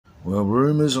Well,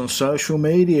 rumours on social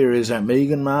media is that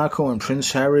Meghan Markle and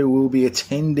Prince Harry will be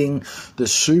attending the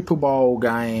Super Bowl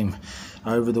game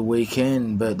over the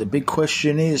weekend. But the big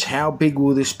question is, how big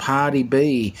will this party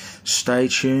be? Stay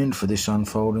tuned for this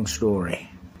unfolding story.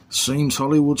 Seems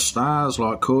Hollywood stars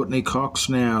like Courtney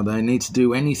now, they need to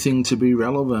do anything to be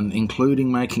relevant,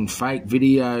 including making fake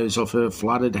videos of her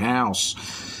flooded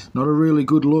house. Not a really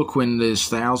good look when there's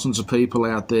thousands of people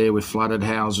out there with flooded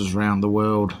houses around the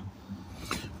world.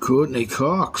 Courtney,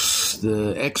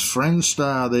 the ex-Friends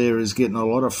star there, is getting a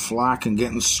lot of flack and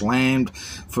getting slammed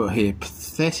for her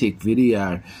pathetic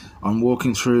video on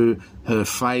walking through her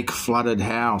fake flooded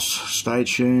house. Stay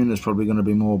tuned, there's probably going to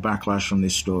be more backlash on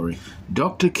this story.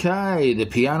 Dr. K, the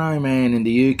piano man in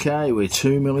the UK with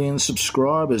 2 million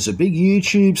subscribers, a big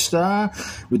YouTube star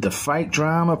with the fake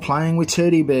drama playing with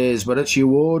teddy bears, but it's your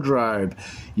wardrobe.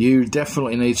 You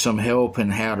definitely need some help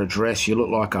in how to dress. You look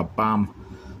like a bum.